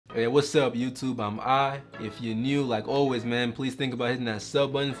Hey, what's up, YouTube? I'm I. If you're new, like always, man, please think about hitting that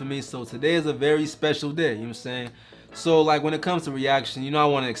sub button for me. So today is a very special day, you know what I'm saying? So like when it comes to reaction, you know I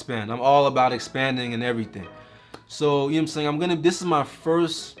want to expand. I'm all about expanding and everything. So, you know what I'm saying? This is my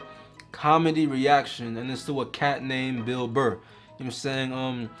first comedy reaction, and it's to a cat named Bill Burr. You know what I'm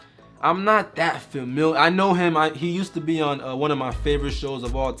saying? I'm not that familiar. I know him. He used to be on one of my favorite shows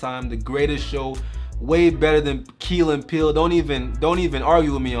of all time, The Greatest Show. Way better than Keel and Peele. Don't even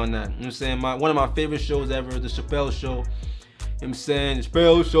argue with me on that. You know what I'm saying? One of my favorite shows ever, The Chappelle Show. You know what I'm saying? The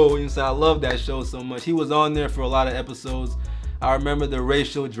Chappelle Show. You know what I'm saying? I love that show so much. He was on there for a lot of episodes. I remember the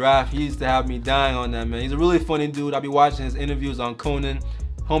racial draft. He used to have me dying on that, man. He's a really funny dude. I'll be watching his interviews on Conan.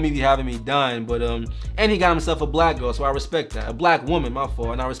 Homie be having me dying, but and he got himself a black girl, so I respect that. A black woman, my fault,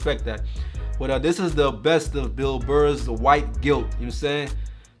 and I respect that. But this is the best of Bill Burr's white guilt. You know what I'm saying?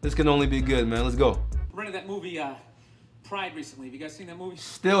 This can only be good, man. Let's go. Rented that movie Pride recently. Have you guys seen that movie?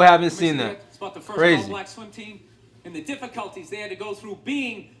 Still haven't seen that. It's about the first Crazy. all-black swim team and the difficulties they had to go through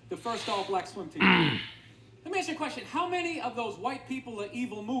being the first all-black swim team. Let me ask you a question. How many of those white people are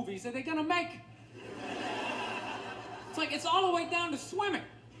evil movies are they gonna make? It's like it's all the way down to swimming.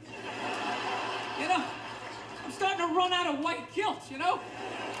 You know? I'm starting to run out of white guilt, you know?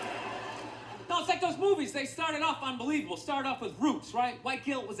 No, it's like those movies. They started off unbelievable. Started off with Roots, right? White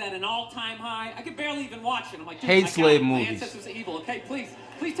guilt was at an all-time high. I could barely even watch it. I'm like, dude, hate slave my movies. ancestors are evil. Okay, please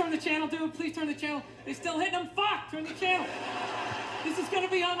turn the channel, dude. Please turn the channel. They still hitting them. Fuck, turn the channel. This is gonna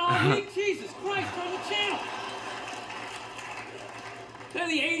be on all week. Jesus Christ, turn the channel. Then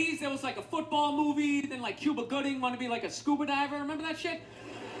in the 80s, there was like a football movie. Then like Cuba Gooding wanted to be like a scuba diver. Remember that shit?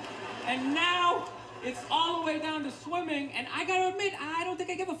 And now it's all the way down to swimming. And I gotta admit, I don't think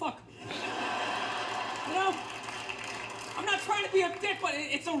I give a fuck. You know, I'm not trying to be a dick, but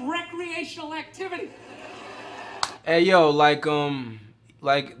it's a recreational activity. Hey yo, like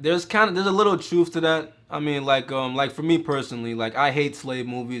there's a little truth to that. I mean, like for me personally, like I hate slave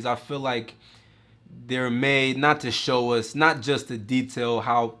movies. I feel like they're made not to show us, not just to detail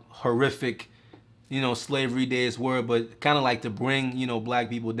how horrific, you know, slavery days were, but kind of like to bring, you know, black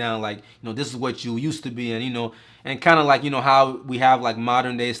people down, like, you know, this is what you used to be, and, you know, and kind of like, you know, how we have like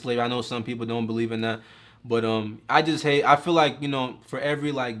modern day slavery. I know some people don't believe in that, but I feel like, you know, for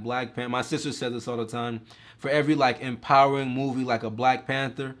every like Black Panther, my sister says this all the time, for every like empowering movie like a Black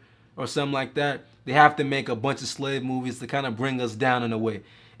Panther or something like that, they have to make a bunch of slave movies to kind of bring us down in a way.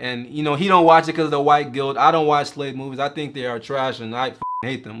 And, you know, he don't watch it because of the white guilt. I don't watch slave movies. I think they are trash and I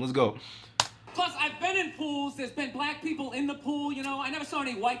hate them. Let's go. Plus, I've been in pools. There's been black people in the pool, you know. I never saw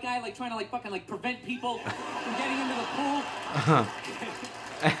any white guy like trying to like fucking like prevent people from getting into the pool.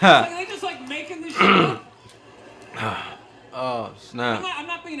 Like, they just like making this shit up. Oh, snap. I'm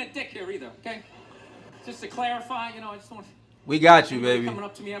not being a dick here either, okay? Just to clarify, you know, I just want we got you, baby. Coming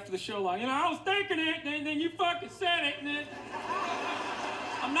up to me after the show like, you know, I was thinking it, and then you fucking said it, and then...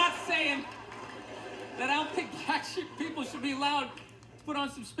 I'm not saying that I don't think black people should be allowed to put on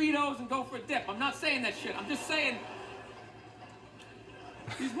some Speedos and go for a dip. I'm not saying that shit. I'm just saying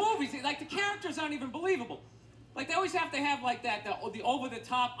these movies, like the characters aren't even believable. Like they always have to have like that, the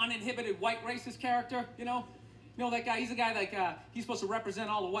over-the-top, uninhibited white racist character, you know? You know that guy, he's a guy like, he's supposed to represent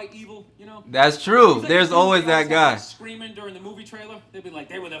all the white evil, you know? That's true. Like there's always that guy. Screaming during the movie trailer. They'd be like,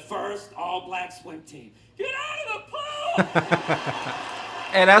 they were the first all-black swim team. Get out of the pool!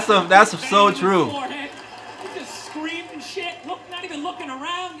 And that's so true. He's just screaming shit, not even looking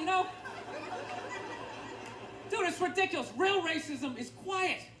around, you know? Dude, it's ridiculous. Real racism is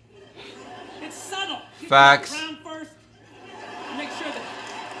quiet. It's subtle. Facts. Around first, make sure that,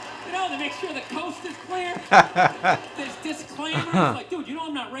 you know, to make sure the coast is clear. There's disclaimers like, dude, you know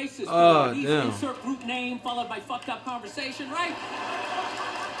I'm not racist. Oh, These damn. insert group name followed by fucked up conversation, right?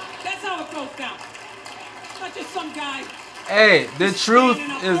 That's how it goes down. Not just some guy. Hey, the truth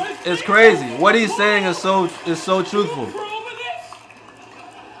is crazy. What he's saying is so truthful.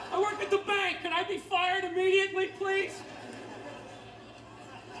 I work at the bank. Can I be fired immediately, please?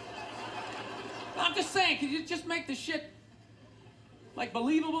 I'm just saying, can you just make the shit like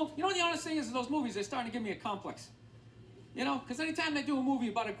believable? You know what the honest thing is in those movies, they're starting to give me a complex. You know, because anytime they do a movie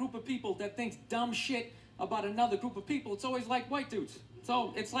about a group of people that thinks dumb shit about another group of people, it's always like white dudes.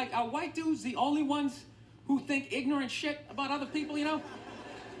 So it's like, are white dudes the only ones who think ignorant shit about other people, you know?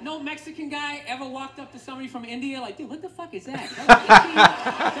 No Mexican guy ever walked up to somebody from India like, dude, what the fuck is that? Is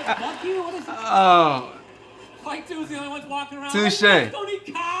that fuck you? What is it? Oh. White dudes the only ones walking around Touche. like, don't eat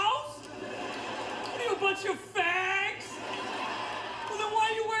cows? What are you, a bunch of fags? Well, then why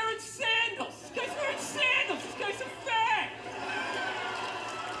are you wearing sandals? This guy's wearing sandals. This guy's a fag.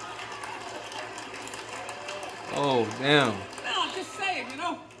 Oh, damn. No, I'm just saying, you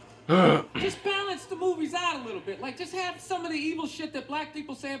know? Just balance the movies out a little bit. Like, just have some of the evil shit that black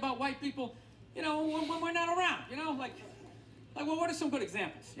people say about white people, you know, when we're not around, you know? Like, well, what are some good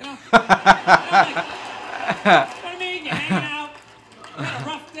examples, you know? You know, what I mean? You're hanging out, you had a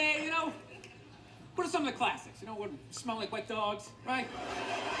rough day, you know? What are some of the classics? You know, what smell like wet dogs, right?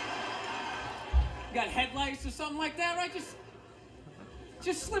 You got headlights or something like that, right?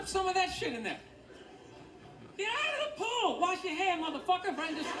 Just slip some of that shit in there. Get out of the pool! Wash your hair, motherfucker,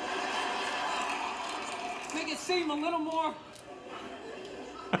 right? Just make it seem a little more...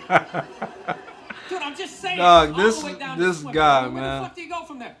 Dude, I'm just saying. Dog, all the way down to this swim. guy, Where man. the fuck do you go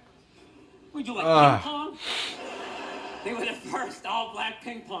from there? Would you like ping pong? They were the first all-black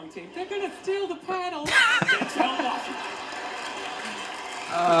ping pong team. They're gonna steal the paddle. My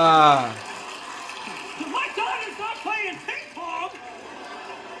daughter's not playing ping pong.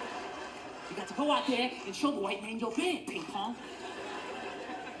 You got to go out there and show the white man you're good at ping pong.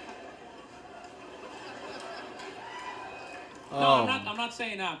 No, I'm not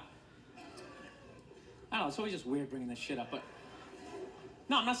saying I don't know, it's always just weird bringing this shit up, but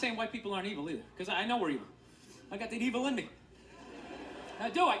no, I'm not saying white people aren't evil either, because I know we're evil. I got that evil in me. I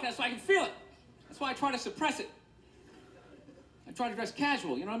do, that's why I can feel it. That's why I try to suppress it. I try to dress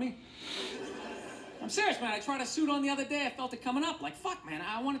casual, you know what I mean? I'm serious, man. I tried a suit on the other day, I felt it coming up. Like, fuck, man,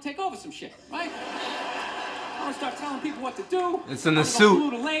 I want to take over some shit, right? I want to start telling people what to do. It's in the suit.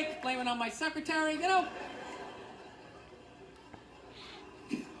 Go to the lake, blaming on my secretary, you know?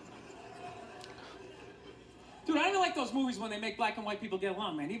 Dude, I don't like those movies when they make black and white people get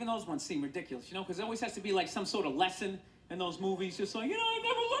along, man. Even those ones seem ridiculous, you know? Because there always has to be, like, some sort of lesson in those movies. Just like, you know, I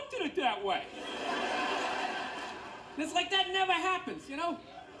never looked at it that way. And it's like, that never happens, you know?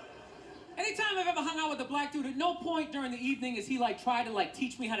 Anytime I've ever hung out with a black dude, at no point during the evening is he, like, try to, like,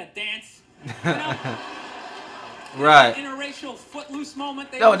 teach me how to dance. You know? Right. Interracial footloose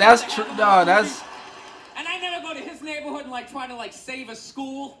moment. No, that's true. No, that's... And I never go to his neighborhood and, like, try to, like, save a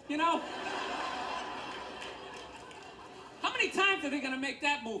school, you know? How many times are they gonna make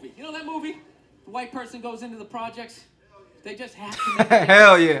that movie? You know that movie? The white person goes into the projects. They just have to make it.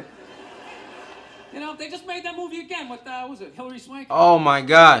 Hell yeah. You know, they just made that movie again with, what was it, Hillary Swank? Oh my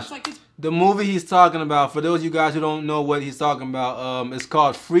gosh. Like the movie he's talking about, for those of you guys who don't know what he's talking about, it's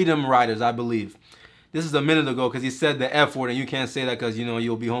called Freedom Riders, I believe. This is a minute ago because he said the F word, and you can't say that because, you know,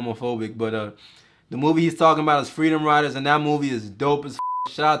 you'll be homophobic. But the movie he's talking about is Freedom Riders, and that movie is dope as f***.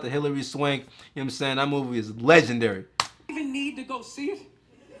 Shout out to Hillary Swank. You know what I'm saying? That movie is legendary. Even need to go see it?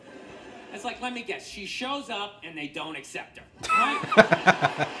 It's like, let me guess, she shows up and they don't accept her, right?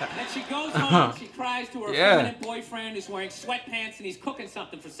 And she goes home, she cries to her feminine boyfriend who's wearing sweatpants and he's cooking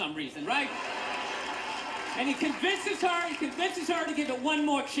something for some reason, right? And he convinces her to give it one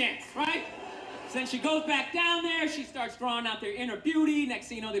more chance, right? So then she goes back down there, she starts drawing out their inner beauty. Next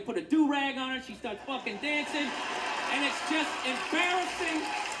thing you know, they put a do-rag on her, she starts fucking dancing. And it's just embarrassing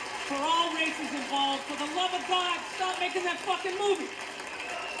for all races involved. For the love of God, stop making that fucking movie.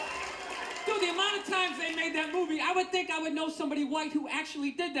 Dude, the amount of times they made that movie, I would think I would know somebody white who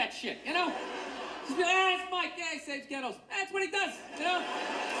actually did that shit, you know? Just be like, that's Mike, yeah, he saves ghettos. That's what he does, you know?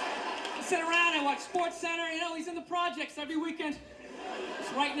 I sit around, I watch Sports Center, you know, he's in the projects every weekend.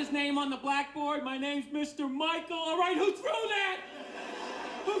 Just writing his name on the blackboard. My name's Mr. Michael. All right, who threw that?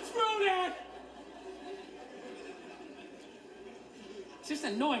 Who threw that? It's just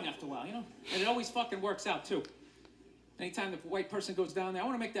annoying after a while, you know? And it always fucking works out, too. Anytime the white person goes down there, I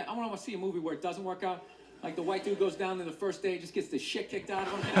want to see a movie where it doesn't work out. Like the white dude goes down there the first day, just gets the shit kicked out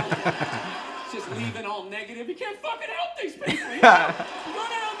of him, you know? Just leaving all negative. You can't fucking help these people, you know? You go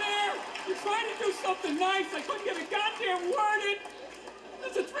down there, you're trying to do something nice, I couldn't get a goddamn word in.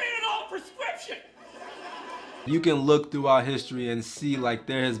 It's a $300 prescription. You can look throughout history and see like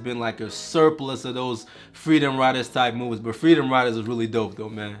there has been like a surplus of those Freedom Riders type movies. But Freedom Riders is really dope though,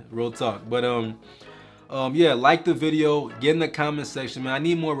 man. Real talk. But yeah, like the video, get in the comment section, man. I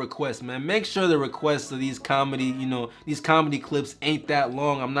need more requests, man. Make sure the requests of these comedy, you know, these comedy clips ain't that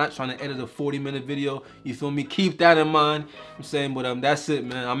long. I'm not trying to edit a 40-minute video. You feel me? Keep that in mind. I'm saying, but that's it,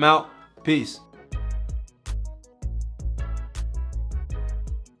 man. I'm out. Peace.